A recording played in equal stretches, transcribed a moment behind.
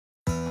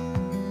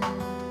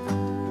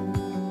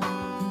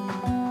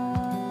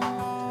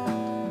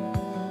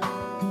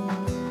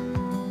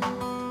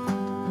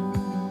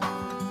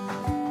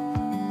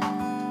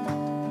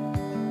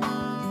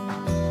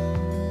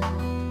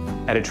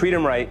At a Treat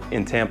 'em Right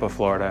in Tampa,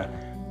 Florida,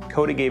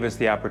 Cody gave us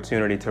the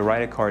opportunity to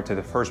write a card to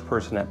the first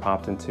person that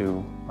popped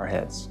into our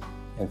heads.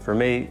 And for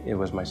me, it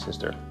was my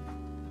sister.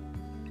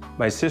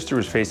 My sister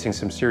was facing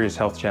some serious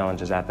health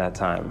challenges at that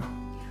time.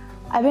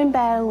 I've been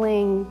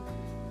battling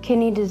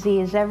kidney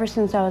disease ever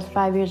since I was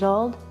 5 years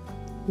old.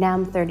 Now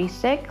I'm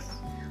 36.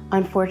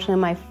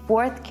 Unfortunately, my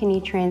fourth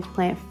kidney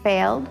transplant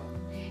failed,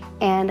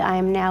 and I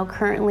am now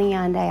currently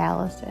on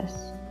dialysis.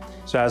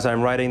 So as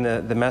I'm writing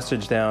the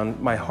message down,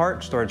 my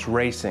heart starts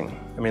racing.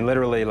 I mean,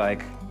 literally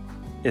like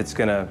it's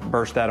gonna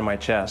burst out of my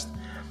chest.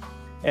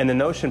 And the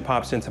notion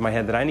pops into my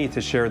head that I need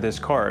to share this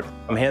card.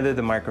 I'm handed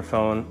the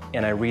microphone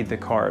and I read the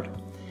card.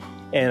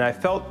 And I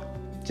felt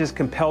just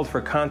compelled for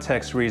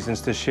context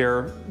reasons to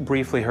share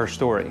briefly her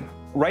story.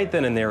 Right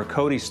then and there,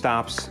 Cody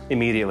stops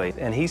immediately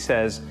and he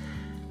says,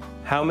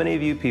 "How many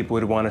of you people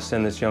would want to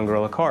send this young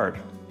girl a card?"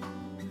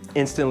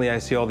 Instantly, I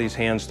see all these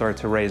hands start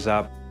to raise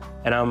up,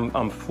 and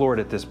I'm floored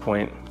at this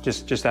point,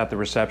 just at the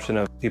reception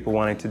of people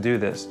wanting to do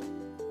this.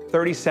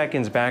 30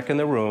 seconds back in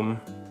the room,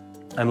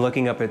 I'm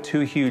looking up at two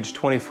huge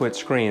 20-foot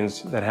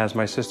screens that has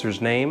my sister's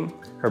name,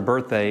 her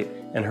birthday,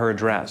 and her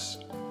address.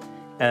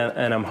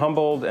 And I'm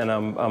humbled, and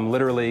I'm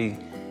literally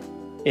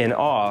in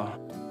awe.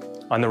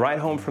 On the ride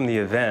home from the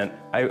event,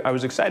 I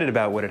was excited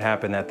about what had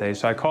happened that day,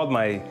 so I called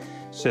my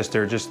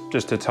sister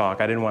just to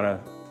talk. I didn't want to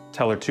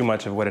tell her too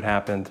much of what had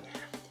happened.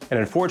 And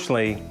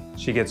unfortunately,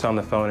 she gets on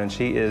the phone and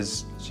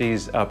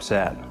she's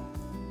upset.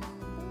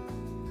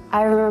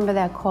 I remember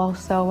that call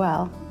so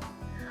well.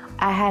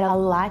 I had a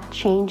lot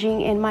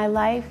changing in my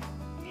life,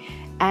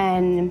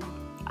 and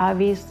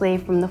obviously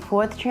from the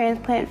fourth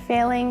transplant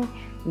failing,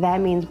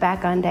 that means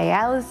back on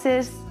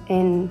dialysis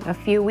in a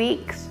few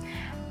weeks,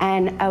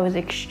 and I was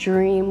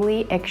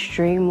extremely,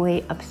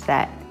 extremely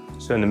upset.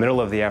 So in the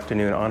middle of the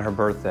afternoon on her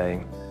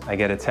birthday, I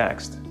get a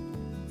text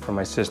from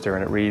my sister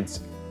and it reads,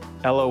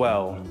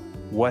 "LOL,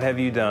 what have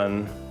you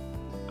done?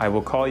 I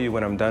will call you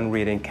when I'm done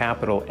reading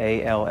capital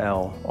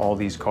ALL, all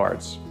these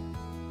cards."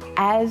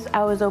 As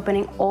I was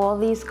opening all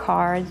these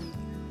cards,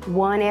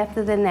 one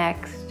after the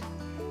next,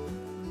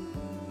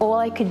 all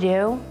I could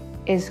do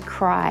is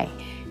cry,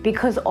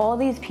 because all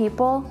these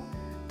people,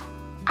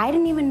 I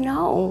didn't even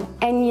know.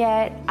 And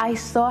yet I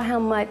saw how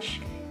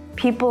much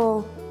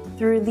people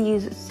through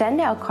these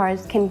send-out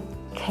cards can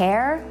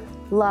care,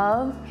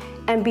 love,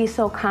 and be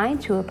so kind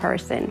to a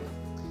person.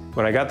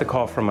 When I got the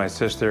call from my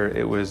sister,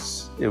 it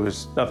was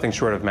nothing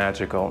short of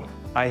magical.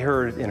 I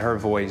heard in her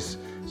voice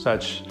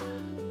such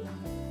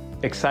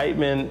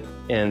excitement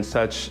and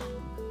such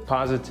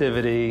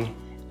positivity,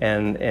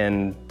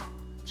 and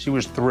she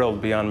was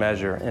thrilled beyond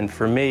measure. And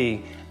for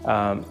me,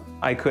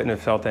 I couldn't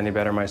have felt any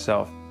better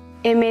myself.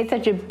 It made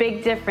such a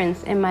big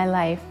difference in my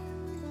life.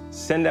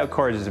 Send-out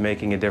cards is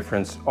making a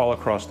difference all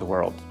across the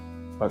world.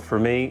 But for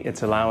me,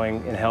 it's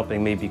allowing and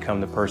helping me become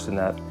the person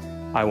that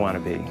I want to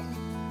be.